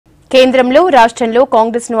కేంద్రంలో రాష్ట్రంలో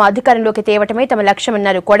కాంగ్రెస్ ను అధికారంలోకి తేవటమే తమ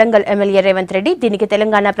లక్ష్యమన్నారు కొడంగల్ ఎమ్మెల్యే రేవంత్ రెడ్డి. దీనికి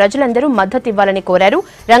తెలంగాణ ప్రజలందరూ మద్దతు ఇవ్వాలని కోరారు.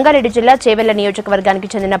 రంగారెడ్డి జిల్లా చేవెళ్ల నియోజకవర్గానికి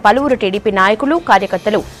చెందిన పలువురు టీడీపీ నాయకులు,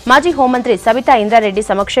 కార్యకర్తలు మాజీ హోంమంత్రి సబితా ఇంద్రారెడ్డి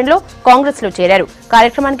సమక్షంలో కాంగ్రెస్ లో చేరారు.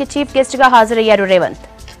 కార్యక్రమానికి చీఫ్ గెస్ట్ గా హాజరయ్యారు రేవంత్.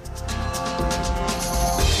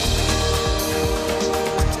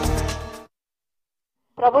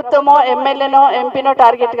 ప్రభుత్వమో ఎమ్మెల్యేనో ఎంపీనో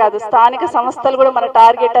టార్గెట్ కాదు, స్థానిక సంస్థలు కూడా మన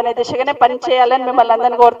టార్గెట్ అనే దిశగానే పనిచేయాలని మిమ్మల్ని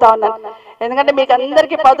అందరినీ కోరుతా ఉన్నాను. ఎందుకంటే మీకు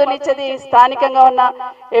అందరికీ పదవులు ఇచ్చేది స్థానికంగా ఉన్న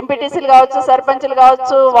ఎంపీటీసీలు కావచ్చు, సర్పంచులు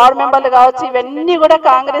కావచ్చు, వార్డు మెంబర్లు కావచ్చు, ఇవన్నీ కూడా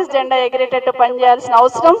కాంగ్రెస్ జెండా ఎగిరేటట్టు పనిచేయాల్సిన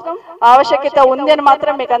అవసరం, ఆవశ్యకత ఉంది అని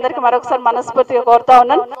మాత్రం మీకు అందరికీ మరొకసారి మనస్ఫూర్తిగా కోరుతా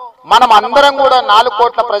ఉన్నాను. మనం అందరం కూడా 4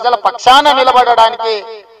 కోట్ల ప్రజల పక్షాన నిలబడడానికి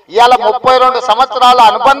ఇవాళ 32 సంవత్సరాల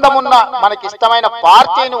అనుబంధం ఉన్న మనకి ఇష్టమైన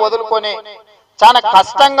పార్టీని వదులుకొని చాలా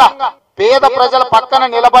కష్టంగా పేద ప్రజల పక్కన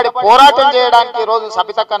నిలబడి పోరాటం చేయడానికి ఈ రోజు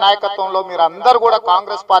సబితక్క నాయకత్వంలో మీరు అందరూ కూడా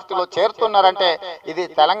కాంగ్రెస్ పార్టీలో చేరుతున్నారంటే ఇది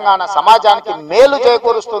తెలంగాణ సమాజానికి మేలు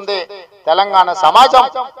చేకూరుస్తుంది. తెలంగాణ సమాజం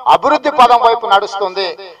అభివృద్ధి పదం వైపు నడుస్తుంది.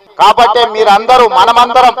 కాబట్టి మీరందరూ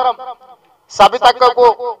మనమందరం సబితక్కకు,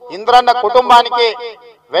 ఇంద్రన్న కుటుంబానికి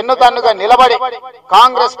వెన్నుదన్నుగా నిలబడి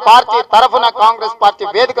కాంగ్రెస్ పార్టీ తరఫున కాంగ్రెస్ పార్టీ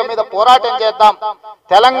వేదిక మీద పోరాటం చేద్దాం.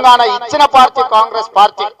 తెలంగాణ ఇచ్చిన పార్టీ కాంగ్రెస్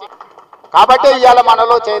పార్టీ కాబట్టి ఇవాళ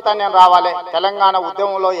మనలో చైతన్యం రావాలి. తెలంగాణ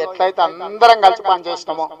ఉద్యమంలో ఎట్లయితే అందరం కలిసి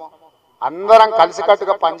పనిచేసినామో అందరం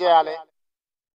కలిసికట్టుగా పనిచేయాలి.